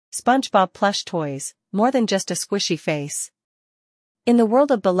SpongeBob plush toys, more than just a squishy face. In the world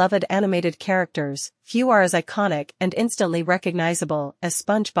of beloved animated characters, few are as iconic and instantly recognizable as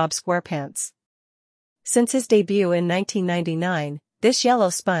SpongeBob SquarePants. Since his debut in 1999, this yellow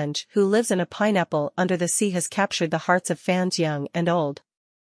sponge who lives in a pineapple under the sea has captured the hearts of fans young and old.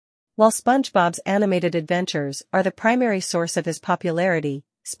 While SpongeBob's animated adventures are the primary source of his popularity,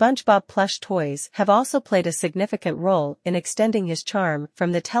 SpongeBob plush toys have also played a significant role in extending his charm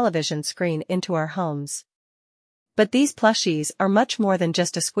from the television screen into our homes. But these plushies are much more than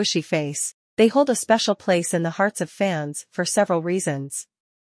just a squishy face. They hold a special place in the hearts of fans for several reasons.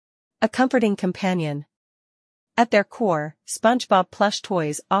 A comforting companion. At their core, SpongeBob plush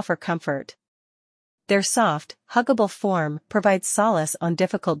toys offer comfort. Their soft, huggable form provides solace on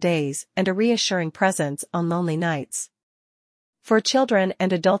difficult days and a reassuring presence on lonely nights. For children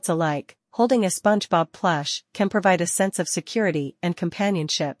and adults alike, holding a SpongeBob plush can provide a sense of security and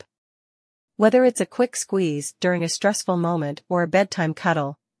companionship. Whether it's a quick squeeze during a stressful moment or a bedtime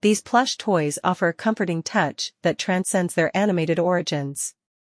cuddle, these plush toys offer a comforting touch that transcends their animated origins.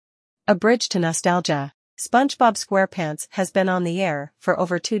 A bridge to nostalgia. SpongeBob SquarePants has been on the air for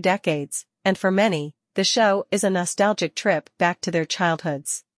over 2 decades, and for many, the show is a nostalgic trip back to their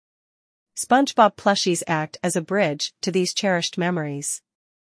childhoods. SpongeBob plushies act as a bridge to these cherished memories.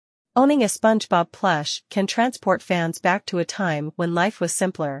 Owning a SpongeBob plush can transport fans back to a time when life was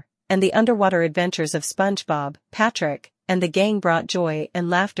simpler, and the underwater adventures of SpongeBob, Patrick, and the gang brought joy and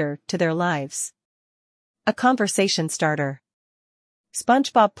laughter to their lives. A conversation starter.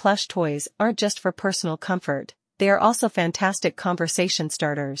 SpongeBob plush toys aren't just for personal comfort, they are also fantastic conversation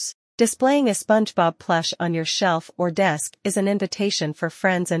starters. Displaying a SpongeBob plush on your shelf or desk is an invitation for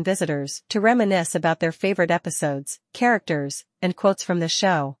friends and visitors to reminisce about their favorite episodes, characters, and quotes from the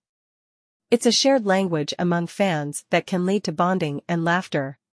show. It's a shared language among fans that can lead to bonding and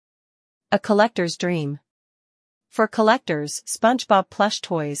laughter. A collector's dream. For collectors, SpongeBob plush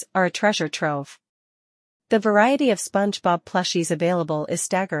toys are a treasure trove. The variety of SpongeBob plushies available is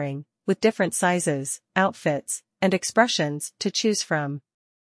staggering, with different sizes, outfits, and expressions to choose from.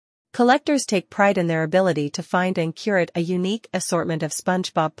 Collectors take pride in their ability to find and curate a unique assortment of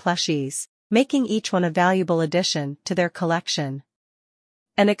SpongeBob plushies, making each one a valuable addition to their collection.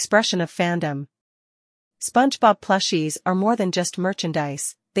 An expression of fandom. SpongeBob plushies are more than just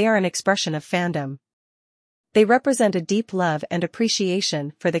merchandise, they are an expression of fandom. They represent a deep love and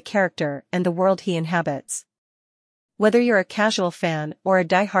appreciation for the character and the world he inhabits. Whether you're a casual fan or a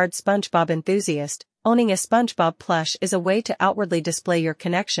die-hard SpongeBob enthusiast, owning a SpongeBob plush is a way to outwardly display your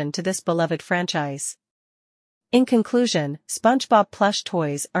connection to this beloved franchise. In conclusion, SpongeBob plush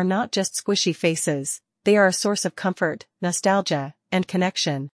toys are not just squishy faces, they are a source of comfort, nostalgia, and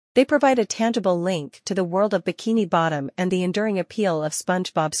connection. They provide a tangible link to the world of Bikini Bottom and the enduring appeal of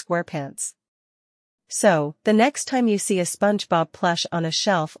SpongeBob SquarePants. So, the next time you see a SpongeBob plush on a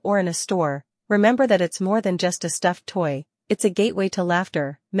shelf or in a store, remember that it's more than just a stuffed toy, it's a gateway to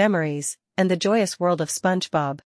laughter, memories, and the joyous world of SpongeBob.